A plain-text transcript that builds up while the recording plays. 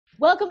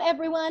Welcome,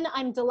 everyone.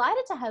 I'm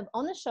delighted to have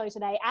on the show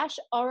today Ashe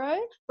Oro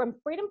from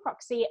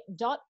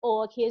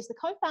freedomproxy.org. He is the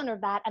co-founder of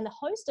that and the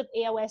host of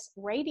EOS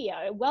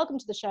Radio. Welcome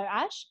to the show,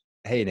 Ashe.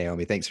 Hey,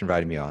 Naomi. Thanks for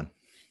inviting me on.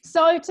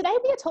 So today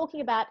we are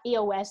talking about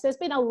EOS. There's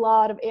been a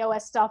lot of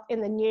EOS stuff in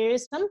the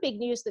news. Some big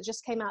news that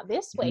just came out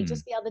this week,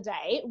 just the other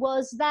day,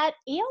 was that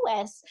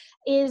EOS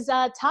is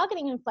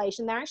targeting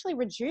inflation. They're actually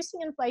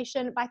reducing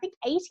inflation by, I think,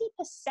 80%.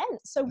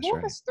 So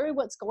walk us through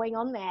what's going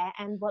on there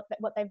and what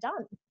they've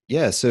done.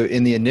 Yeah, so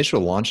in the initial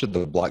launch of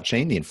the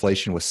blockchain, the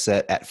inflation was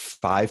set at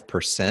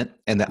 5%.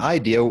 And the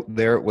idea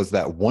there was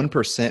that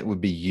 1% would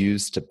be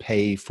used to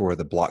pay for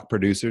the block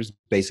producers,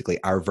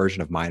 basically our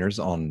version of miners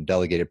on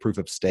delegated proof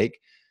of stake.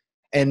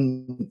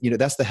 And,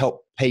 that's to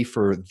help pay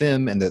for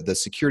them and the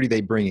security they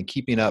bring in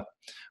keeping up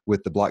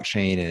with the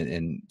blockchain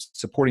and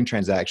supporting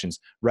transactions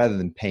rather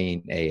than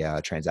paying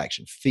a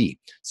transaction fee.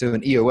 So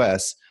in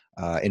EOS,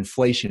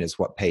 inflation is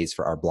what pays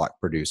for our block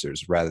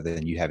producers rather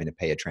than you having to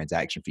pay a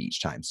transaction fee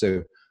each time.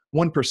 So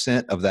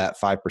 1% of that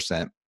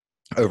 5%,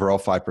 overall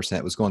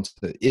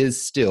 5%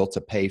 is still to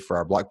pay for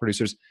our block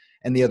producers.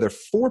 And the other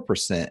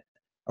 4%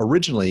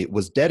 originally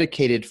was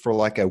dedicated for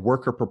like a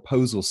worker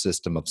proposal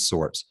system of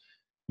sorts.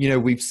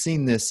 We've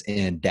seen this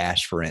in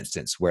Dash, for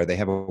instance, where they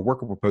have a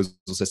worker proposal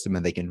system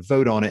and they can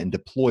vote on it and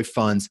deploy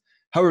funds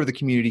however the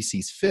community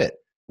sees fit.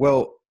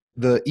 Well,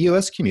 the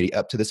EOS community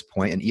up to this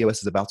point, and EOS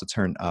is about to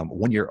turn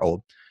 1 year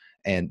old,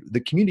 and the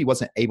community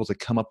wasn't able to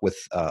come up with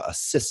a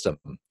system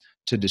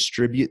to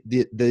distribute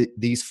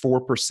these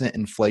 4%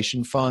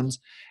 inflation funds.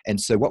 And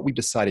so what we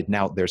decided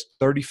now, there's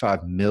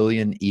 35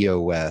 million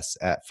EOS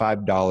at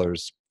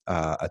 $5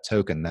 a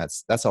token.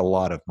 That's a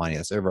lot of money.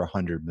 That's over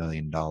 $100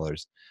 million.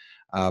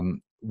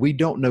 We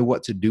don't know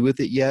what to do with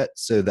it yet.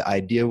 So the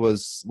idea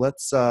was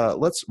let's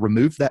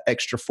remove that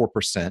extra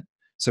 4%.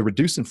 So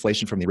reduce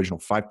inflation from the original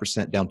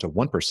 5% down to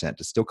 1%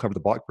 to still cover the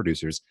block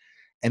producers.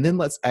 And then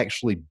let's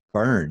actually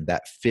burn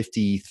that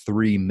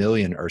 53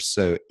 million or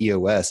so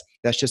EOS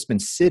that's just been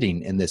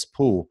sitting in this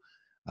pool.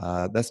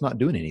 That's not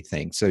doing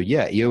anything. So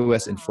yeah,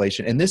 EOS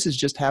inflation. And this has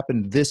just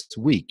happened this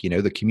week.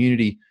 The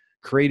community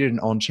created an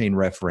on-chain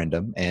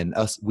referendum and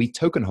we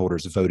token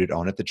holders voted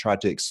on it to try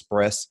to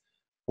express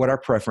what our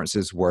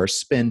preferences were,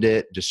 spend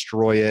it,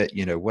 destroy it,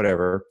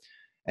 whatever.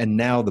 And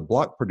now the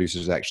block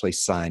producers actually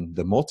signed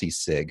the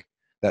multi-sig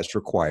that's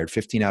required.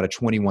 15 out of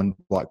 21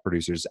 block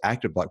producers,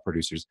 active block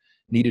producers,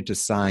 needed to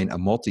sign a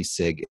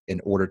multi-sig in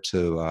order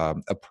to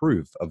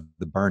approve of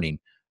the burning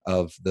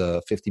of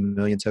the 50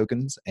 million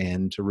tokens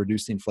and to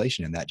reduce the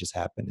inflation. And that just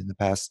happened in the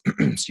past,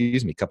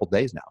 couple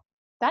days now.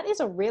 That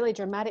is a really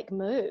dramatic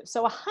move.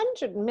 So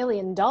 $100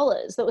 million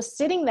that was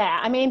sitting there.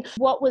 I mean,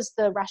 what was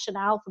the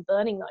rationale for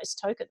burning those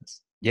tokens?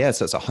 Yeah,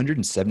 so it's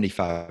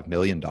 $175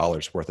 million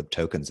worth of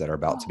tokens that are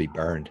about to be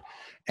burned.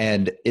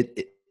 And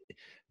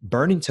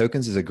burning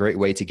tokens is a great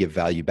way to give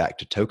value back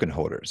to token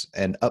holders.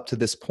 And up to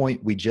this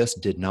point, we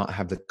just did not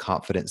have the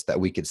confidence that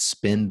we could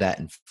spend that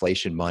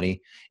inflation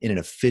money in an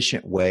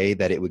efficient way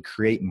that it would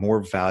create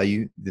more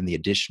value than the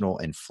additional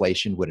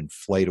inflation would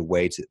inflate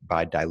away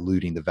by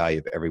diluting the value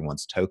of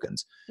everyone's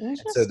tokens.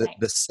 So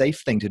the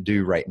safe thing to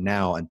do right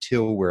now,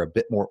 until we're a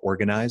bit more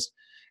organized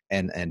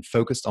and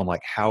focused on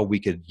like how we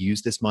could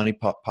use this money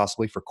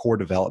possibly for core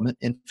development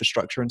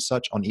infrastructure and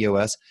such on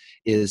EOS,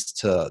 is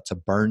to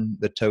burn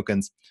the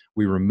tokens.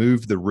 We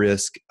remove the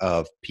risk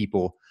of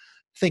people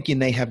thinking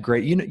they have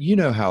great, you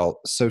know how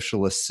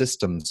socialist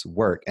systems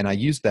work. And I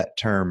use that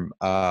term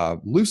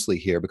loosely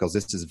here because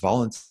this is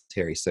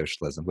voluntary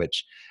socialism,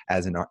 which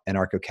as an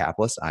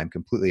anarcho-capitalist, I'm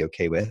completely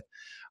okay with.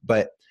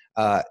 But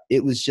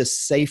it was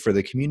just safer.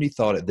 The community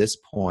thought at this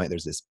point,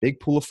 there's this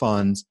big pool of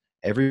funds.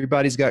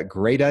 Everybody's got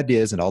great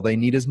ideas and all they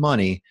need is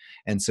money.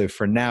 And so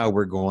for now,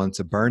 we're going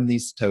to burn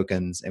these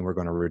tokens and we're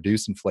going to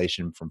reduce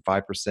inflation from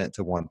 5%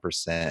 to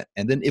 1%.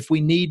 And then if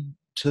we need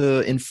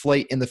to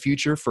inflate in the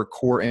future for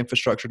core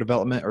infrastructure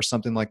development or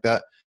something like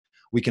that,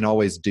 we can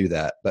always do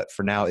that. But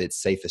for now,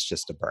 it's safest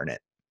just to burn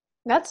it.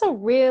 That's a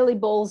really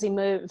ballsy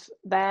move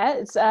there.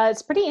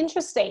 It's pretty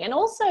interesting. And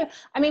also,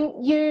 I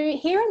mean, you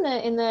hear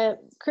in the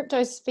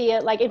crypto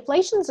sphere, like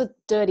inflation's a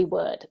dirty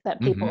word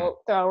that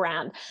people throw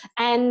around.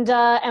 And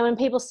when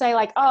people say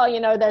like, oh,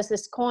 there's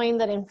this coin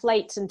that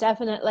inflates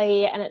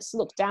indefinitely and it's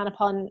looked down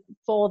upon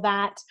for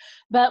that.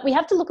 But we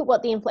have to look at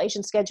what the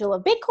inflation schedule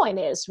of Bitcoin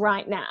is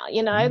right now,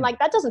 like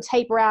that doesn't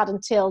taper out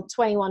until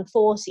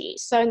 2140.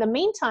 So in the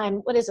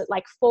meantime, what is it,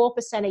 like 4%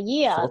 a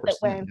year that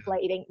we're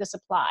inflating the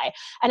supply?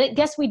 And I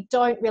guess we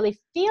don't really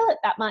feel it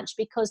that much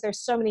because there's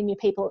so many new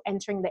people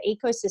entering the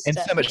ecosystem. And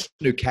so much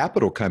new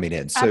capital coming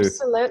in. So,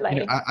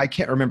 absolutely. I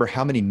can't remember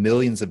how many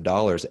millions of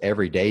dollars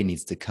every day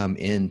needs to come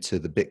into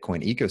the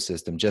Bitcoin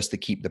ecosystem just to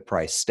keep the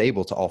price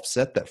stable to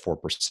offset that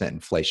 4%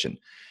 inflation.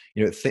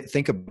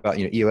 Think about,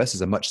 EOS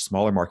is a much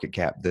smaller market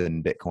cap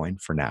than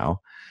Bitcoin for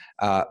now.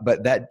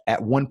 But that at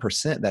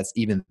 1%, that's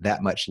even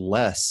that much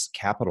less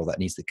capital that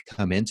needs to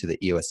come into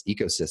the EOS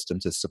ecosystem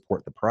to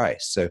support the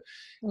price. So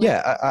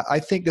yeah, I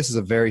think this is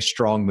a very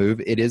strong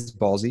move. It is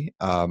ballsy.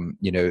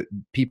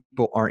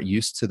 People aren't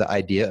used to the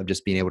idea of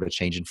just being able to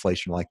change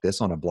inflation like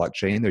this on a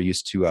blockchain. They're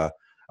used to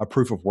a a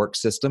proof of work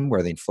system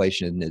where the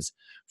inflation is,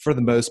 for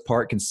the most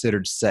part,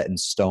 considered set in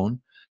stone.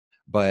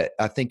 But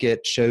I think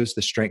it shows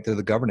the strength of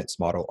the governance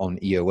model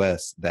on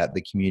EOS that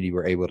the community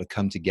were able to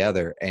come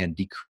together and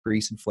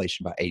decrease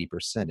inflation by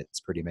 80%.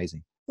 It's pretty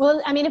amazing.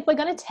 Well, I mean, if we're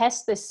going to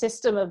test this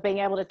system of being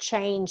able to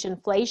change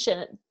inflation,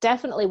 it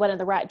definitely went in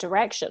the right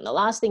direction. The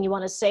last thing you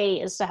want to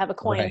see is to have a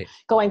coin Right.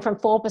 going from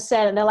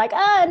 4% and they're like,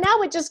 now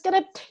we're just going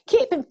to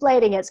keep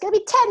inflating it. It's going to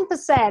be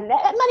 10%,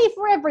 money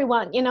for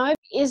everyone, you know?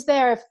 Is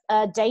there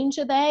a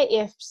danger there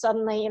if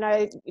suddenly, you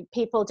know,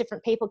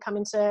 different people come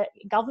into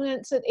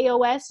governance at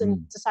EOS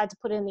and decide to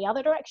put it in the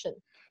other direction?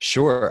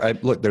 Sure.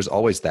 Look, there's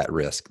always that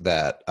risk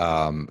that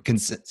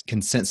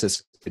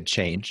consensus could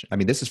change. I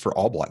mean, this is for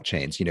all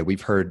blockchains. You know,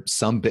 we've heard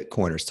some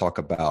Bitcoiners talk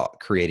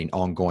about creating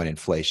ongoing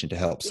inflation to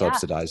help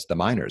subsidize the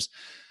miners.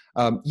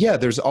 Yeah,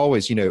 there's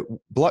always, you know,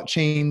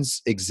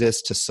 blockchains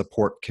exist to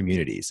support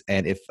communities.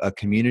 And if a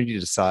community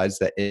decides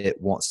that it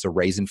wants to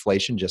raise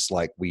inflation, just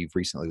like we've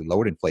recently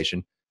lowered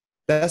inflation,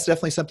 that's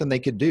definitely something they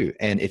could do.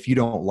 And if you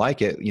don't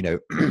like it, you know,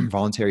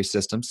 voluntary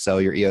systems,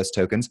 sell your EOS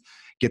tokens,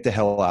 get the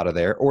hell out of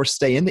there, or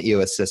stay in the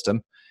EOS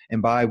system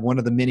and buy one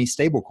of the many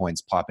stable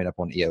coins popping up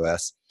on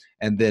EOS,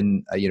 and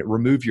then you know,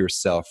 remove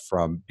yourself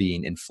from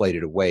being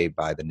inflated away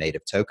by the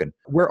native token.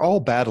 We're all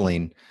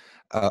battling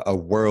a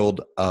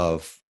world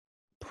of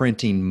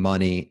printing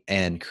money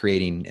and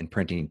creating and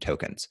printing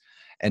tokens.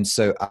 And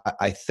so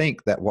I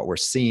think that what we're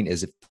seeing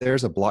is if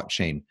there's a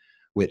blockchain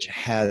which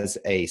has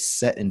a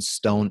set in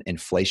stone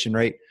inflation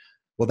rate,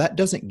 well, that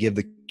doesn't give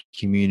the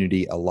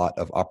community a lot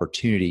of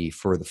opportunity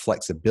for the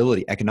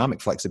flexibility,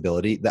 economic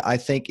flexibility that I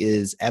think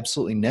is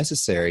absolutely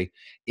necessary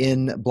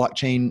in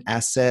blockchain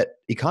asset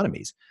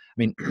economies.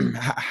 I mean,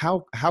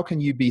 how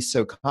can you be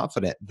so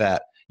confident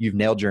that you've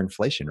nailed your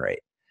inflation rate?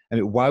 I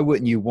mean, why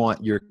wouldn't you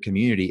want your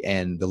community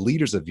and the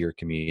leaders of your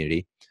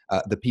community,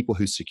 the people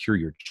who secure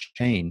your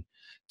chain,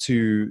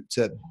 to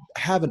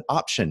have an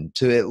option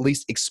to at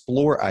least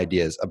explore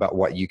ideas about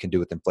what you can do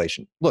with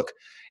inflation? Look,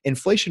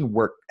 inflation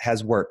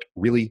has worked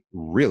really,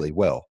 really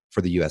well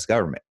for the US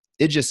government.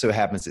 It just so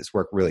happens it's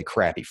worked really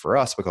crappy for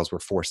us because we're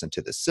forced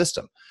into the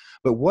system.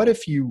 But what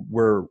if you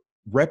were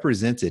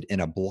represented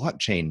in a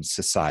blockchain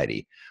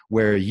society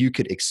where you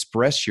could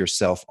express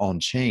yourself on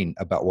chain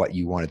about what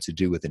you wanted to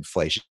do with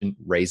inflation,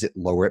 raise it,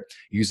 lower it,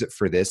 use it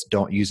for this,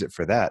 don't use it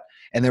for that.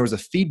 And there was a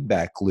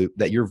feedback loop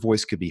that your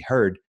voice could be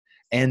heard,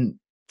 and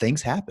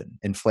things happen,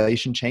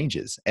 inflation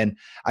changes. And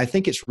I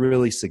think it's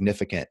really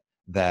significant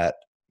that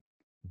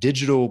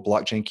digital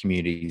blockchain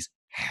communities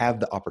have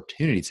the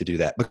opportunity to do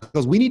that,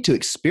 because we need to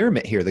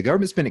experiment here. The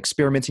government's been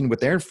experimenting with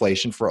their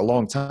inflation for a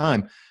long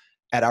time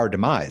at our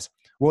demise.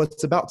 Well,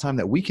 it's about time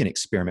that we can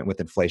experiment with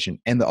inflation,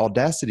 and the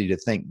audacity to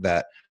think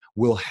that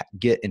we'll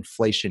get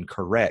inflation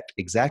correct,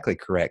 exactly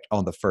correct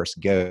on the first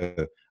go,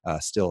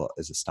 still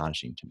is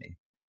astonishing to me.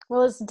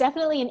 Well, it's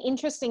definitely an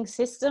interesting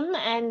system.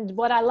 And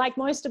what I like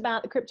most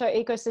about the crypto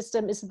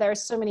ecosystem is that there are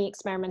so many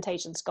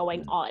experimentations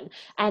going on.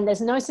 And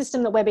there's no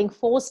system that we're being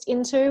forced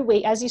into.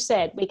 As you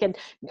said, we can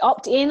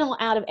opt in or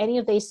out of any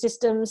of these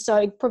systems. So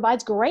it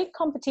provides great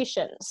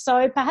competition.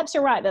 So perhaps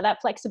you're right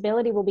that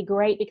flexibility will be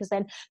great, because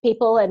then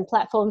people and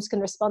platforms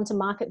can respond to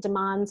market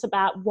demands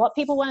about what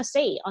people want to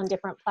see on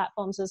different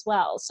platforms as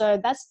well.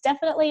 So that's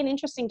definitely an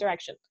interesting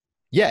direction.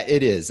 Yeah,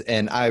 it is.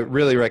 And I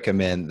really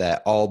recommend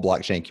that all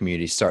blockchain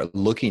communities start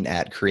looking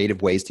at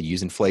creative ways to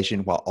use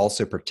inflation while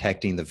also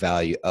protecting the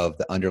value of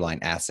the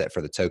underlying asset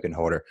for the token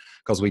holder,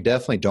 because we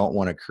definitely don't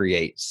want to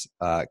create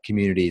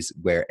communities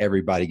where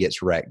everybody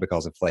gets wrecked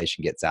because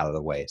inflation gets out of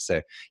the way.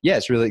 So yeah,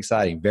 it's really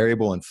exciting.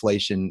 Variable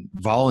inflation,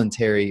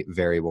 voluntary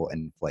variable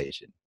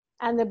inflation.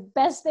 And the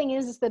best thing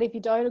is that if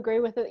you don't agree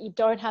with it, you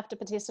don't have to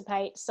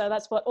participate. So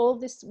that's what all of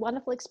this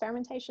wonderful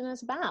experimentation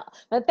is about.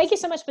 But thank you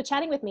so much for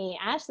chatting with me,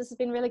 Ash. This has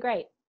been really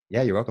great.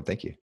 Yeah, you're welcome.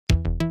 Thank you.